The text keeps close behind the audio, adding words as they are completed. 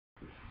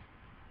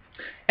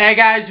Hey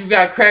guys, we've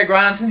got Craig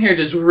Ronson here,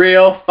 just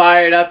real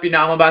fired up.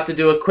 I'm about to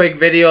do a quick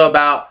video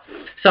about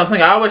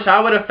something I wish I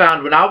would have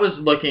found when I was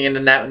looking into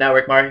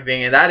network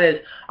marketing, and that is,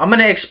 I'm going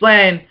to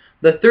explain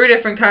the three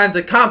different kinds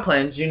of comp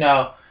plans,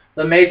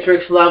 the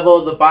matrix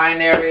level, the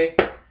binary,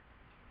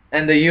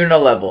 and the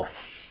unilevel.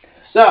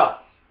 So,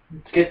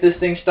 let's get this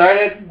thing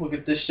started. We'll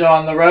get this show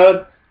on the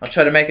road. I'll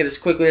try to make it as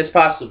quickly as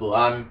possible.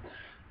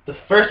 The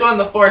first one,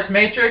 the force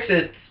matrix,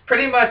 it's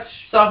pretty much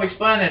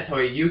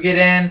self-explanatory. You get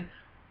in,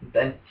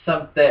 and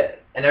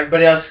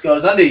everybody else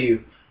goes under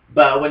you.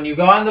 But when you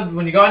go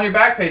on your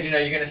back page,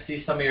 you're gonna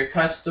see some of your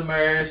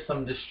customers,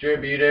 some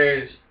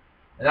distributors,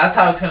 and that's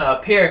how it's gonna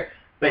appear.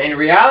 But in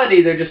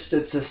reality,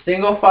 it's a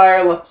single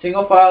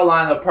file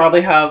line. They'll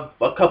probably have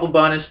a couple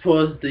bonus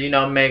pools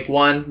to make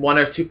 1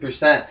 or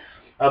 2%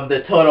 of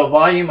the total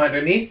volume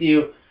underneath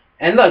you.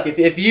 And look,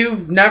 if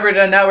you've never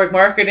done network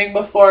marketing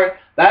before,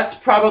 that's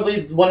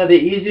probably one of the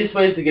easiest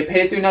ways to get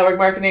paid through network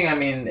marketing. I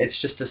mean, it's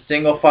just a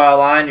single file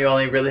line. You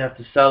only really have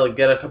to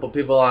get a couple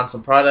people on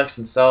some products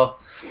and sell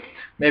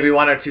maybe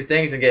 1 or 2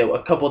 things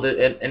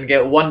and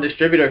get one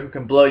distributor who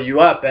can blow you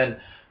up, and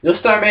you'll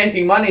start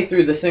making money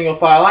through the single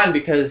file line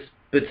because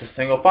it's a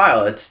single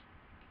file. It's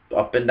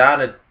up and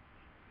down. It's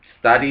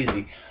that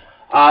easy.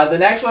 The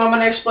next one I'm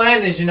going to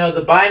explain is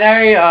the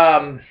binary.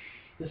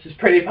 This is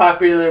pretty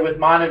popular with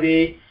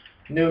Monavi,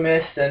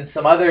 Numis, and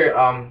some other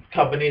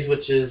companies,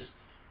 which is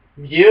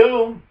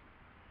you,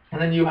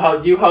 and then you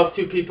help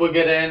 2 people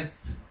get in,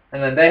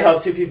 and then they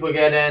help 2 people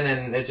get in,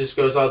 and it just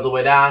goes all the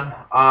way down.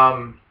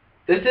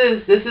 This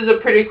is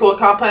a pretty cool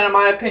comp plan in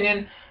my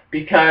opinion,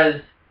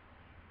 because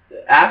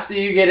after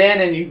you get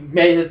in and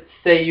you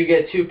say you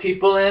get 2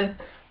 people in,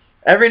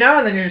 every now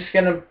and then you're just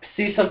gonna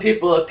see some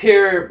people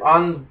appear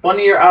on one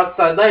of your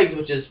outside legs,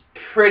 which is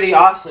pretty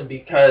awesome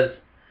because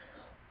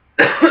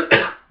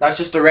that's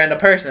just a random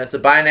person. It's a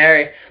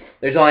binary.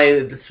 There's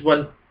only this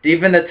one.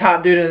 Even the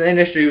top dude in the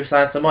industry who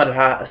signs someone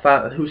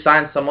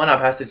up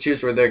has to choose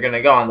where they're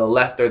gonna go, on the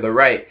left or the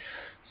right.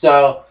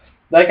 So,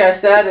 like I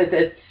said,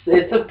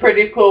 it's a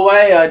pretty cool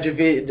way.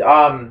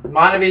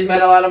 Monavi's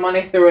made a lot of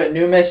money through it.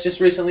 Numis just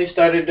recently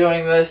started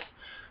doing this.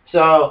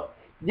 So,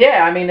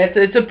 yeah, I mean,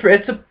 it's a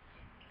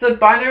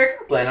binary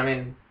plan. I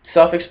mean,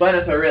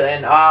 self-explanatory, really.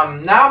 And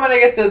now I'm gonna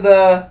get to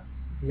the,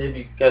 maybe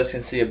you guys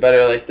can see it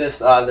better like this,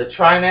 the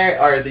trinary,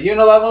 or the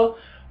unilevel,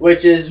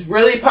 which is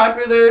really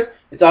popular.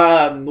 It's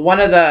one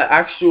of the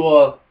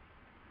actual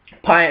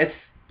pioneer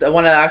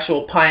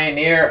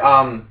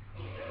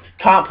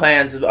comp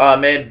plans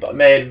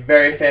made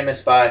very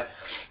famous by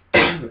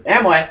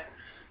Amway.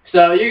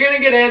 So you're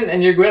gonna get in,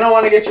 and you're gonna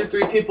want to get your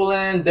 3 people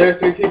in, their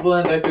 3 people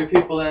in, their 3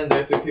 people in,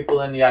 their 3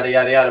 people in, yada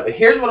yada yada. But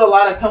here's what a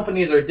lot of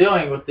companies are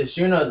doing with this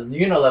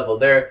unilevel.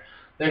 They're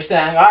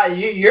saying, all right,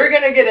 you're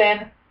gonna get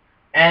in,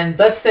 and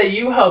let's say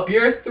you help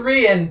your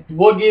 3, and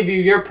we'll give you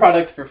your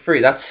product for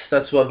free. That's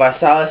what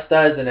Visalis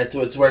does, and it's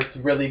worked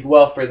really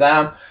well for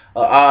them.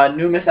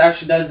 Numis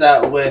actually does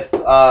that with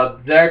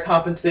their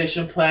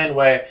compensation plan,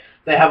 where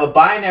they have a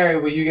binary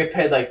where you get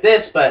paid like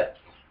this, but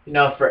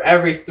for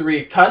every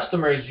 3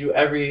 customers you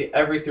have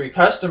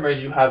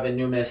in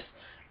Numis,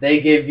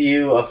 they give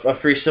you a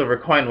free silver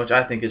coin, which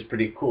I think is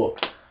pretty cool.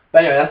 But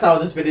anyway, that's not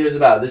what this video is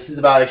about. This is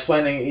about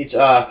explaining each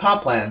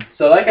comp plan.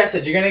 So like I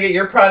said, you're going to get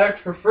your product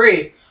for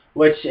free,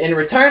 which in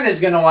return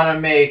is going to want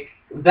to make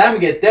them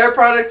get their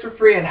product for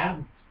free,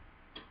 and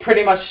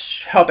pretty much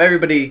help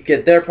everybody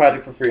get their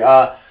product for free.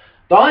 A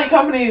lot of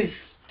companies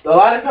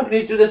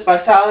do this.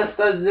 Visalis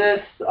does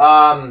this.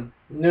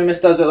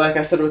 Numis does it, like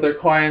I said, with their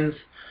coins.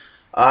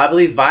 I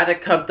believe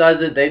VitaCup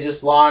does it. They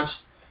just launched.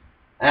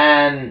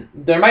 And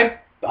I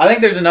think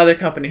there's another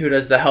company who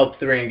does the help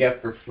 3 and get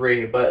for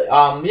free. But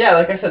yeah,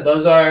 like I said,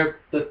 those are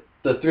the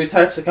 3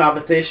 types of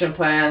compensation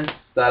plans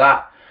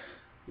that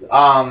those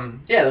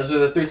are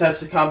the 3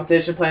 types of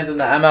compensation plans in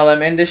the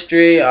MLM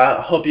industry. I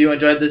hope you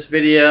enjoyed this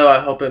video. I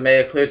hope it may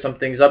have cleared some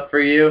things up for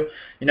you.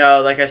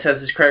 Like I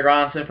said, this is Craig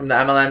Ronson from the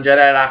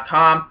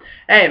MLMJedi.com.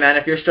 Hey man,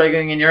 if you're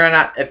struggling and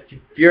if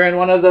you're in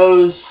one of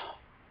those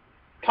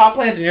comp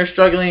plans and you're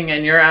struggling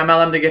and you're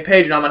MLM to get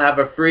paid, I'm gonna have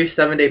a free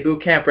 7-day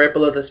boot camp right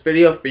below this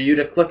video for you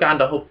to click on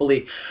to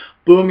hopefully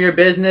boom your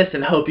business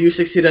and help you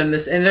succeed in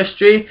this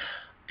industry.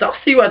 So I'll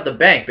see you at the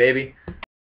bank, baby.